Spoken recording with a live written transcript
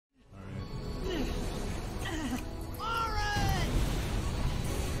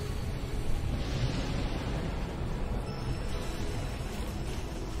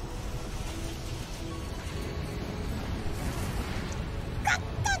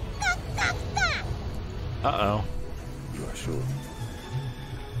Uh-oh. You are sure?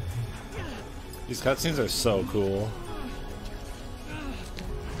 These cutscenes are so cool.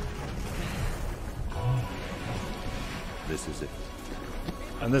 This is it.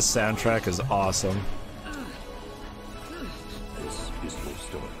 And this soundtrack is awesome. This is your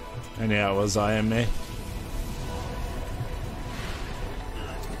story. And yeah, it was I Am Me.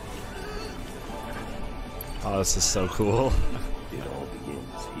 Oh, this is so cool. It all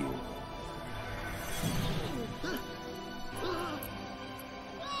begins here.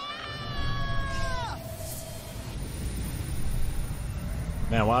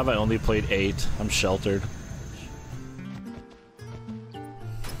 Man, why have I only played 8? I'm sheltered.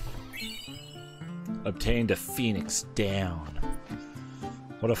 Obtained a phoenix down.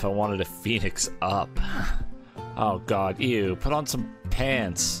 What if I wanted a phoenix up? Oh god, ew. Put on some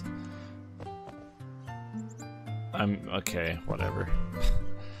pants. Okay, whatever.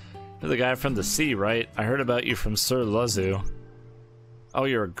 You're the guy from the sea, right? I heard about you from Sir Lazu. Oh,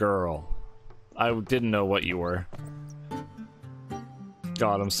 you're a girl. I didn't know what you were.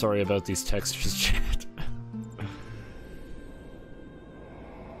 God, I'm sorry about these textures, chat.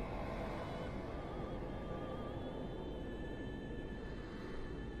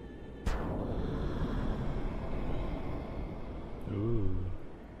 Ooh.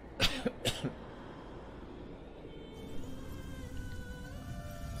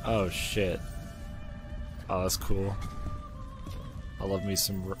 Oh shit. Oh, that's cool. I love me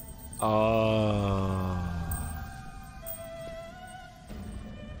some. Oh.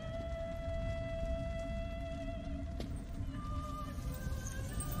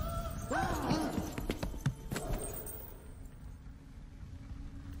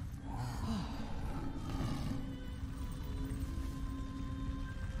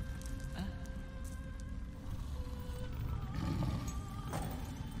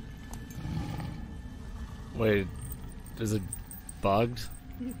 Wait, is it bugged?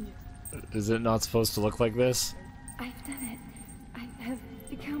 Is it not supposed to look like this? I've done it. I have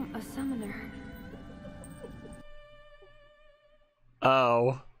become a summoner.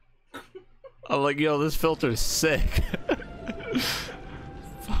 Oh. I'm like, yo, this filter's sick.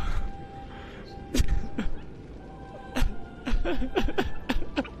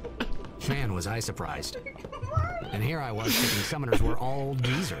 Man, was I surprised. And here I was thinking summoners were all old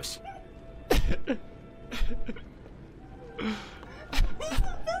geezers.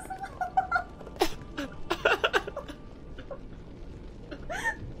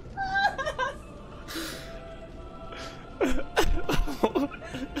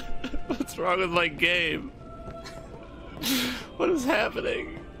 What's wrong with my game? What is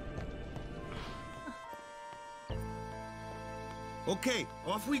happening? Okay,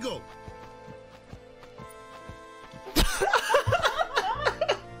 off we go.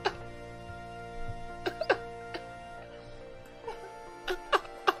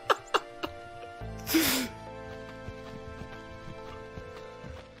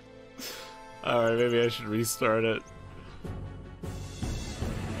 Alright, maybe I should restart it.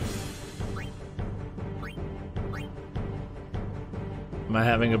 Am I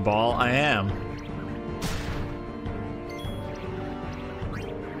having a ball? I am.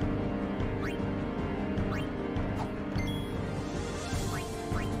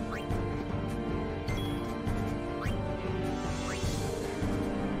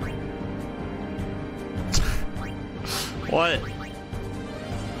 What?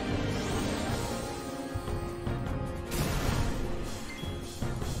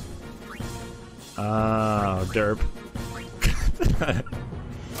 Oh, derp.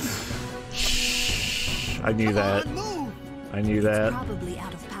 I knew that. I knew that. Probably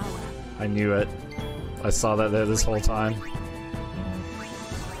out of power. I knew it. I saw that there this whole time.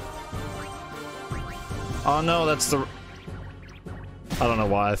 Oh no, that's the... I don't know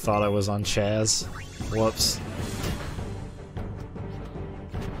why I thought I was on Chaz. Whoops.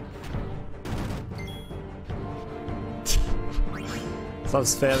 Stop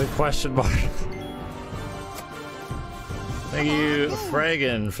spamming question mark. Thank you,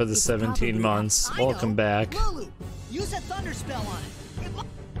 Fragan, for the 17 months. Welcome back. Use a thunder spell on it.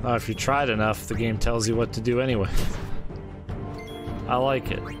 Oh, if you tried enough, the game tells you what to do anyway. I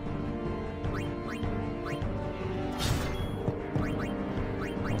like it.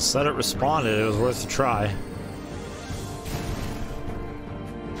 Well, said it responded, it was worth a try.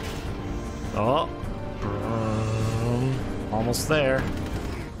 Oh. Almost there.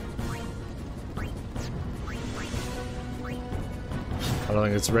 I don't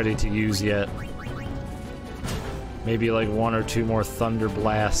think it's ready to use yet. Maybe like 1 or 2 more thunder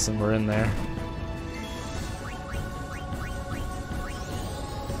blasts and we're in there.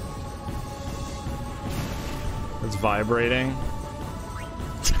 It's vibrating.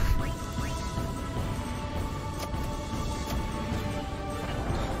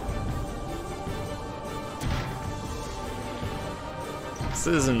 This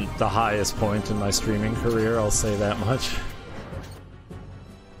isn't the highest point in my streaming career, I'll say that much.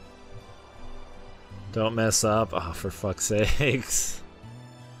 Don't mess up. Oh, for fuck's sakes.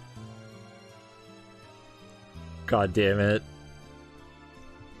 God damn it.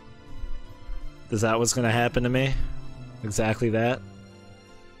 Is that what's gonna happen to me? Exactly that?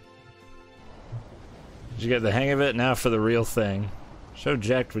 Did you get the hang of it? Now for the real thing. Show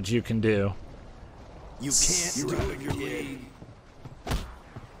Jack what you can do. You can't do it, kid.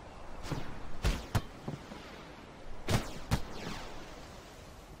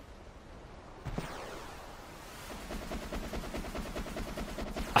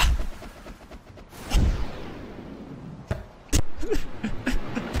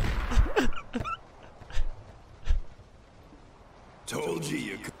 Told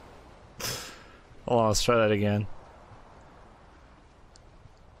you could. Hold on, let's try that again.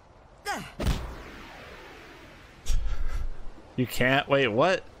 You can't? Wait,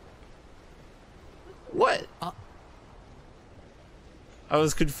 what? What? I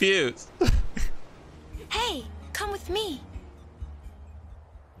was confused. Hey, come with me.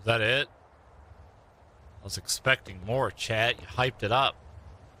 Is that it? I was expecting more, chat. You hyped it up.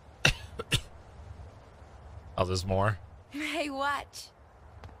 Oh, there's more. Hey, watch.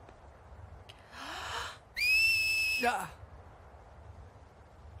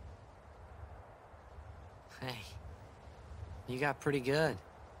 Hey, you got pretty good.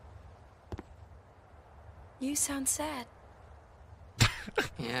 You sound sad.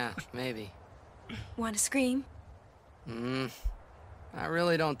 Yeah, maybe. Want to scream? I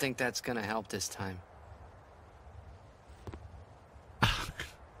really don't think that's gonna help this time.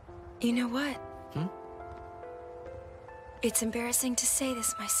 You know what? It's embarrassing to say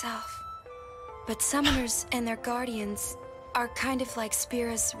this myself, but summoners and their guardians are kind of like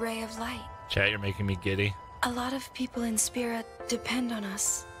Spira's ray of light. Chat, you're making me giddy. A lot of people in Spira depend on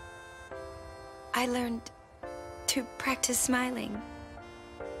us. I learned to practice smiling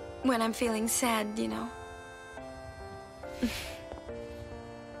when I'm feeling sad, you know.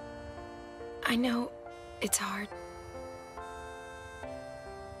 I know it's hard.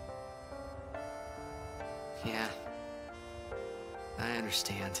 Yeah. I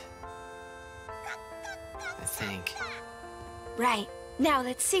understand. I think. Right. Now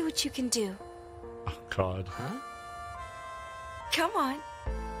let's see what you can do. Oh, God. Huh? Come on.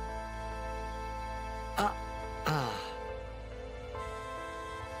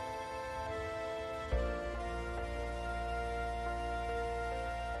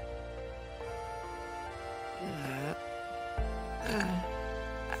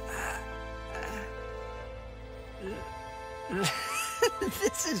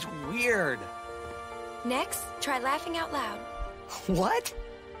 This is weird. Next, try laughing out loud. What?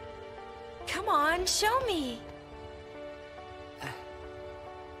 Come on, show me.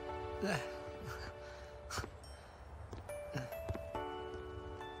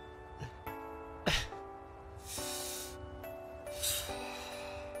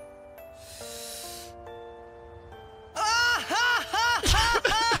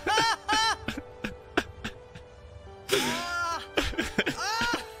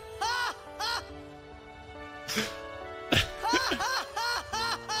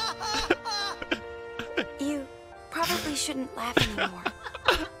 You probably shouldn't laugh anymore.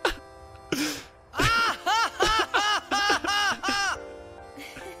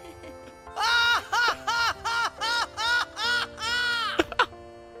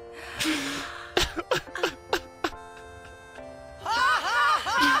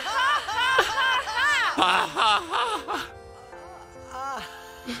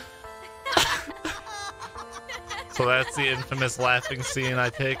 So that's the infamous laughing scene, I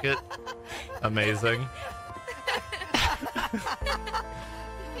take it? Amazing.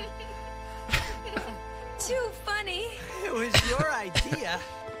 Too funny. It was your idea.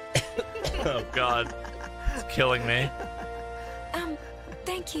 Oh, God. It's killing me.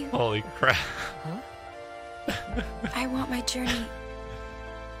 Thank you. Holy crap. I want my journey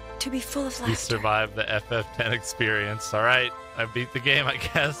to be full of laughter. You survived the FF10 experience. Alright, I beat the game, I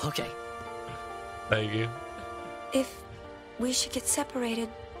guess. Okay. Thank you. If we should get separated,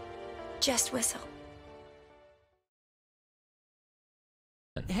 just whistle.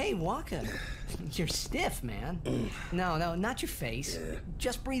 Hey, Waka. You're stiff, man. No, not your face.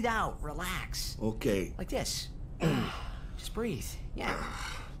 Just breathe out. Relax. Okay. Like this. Just breathe. Yeah.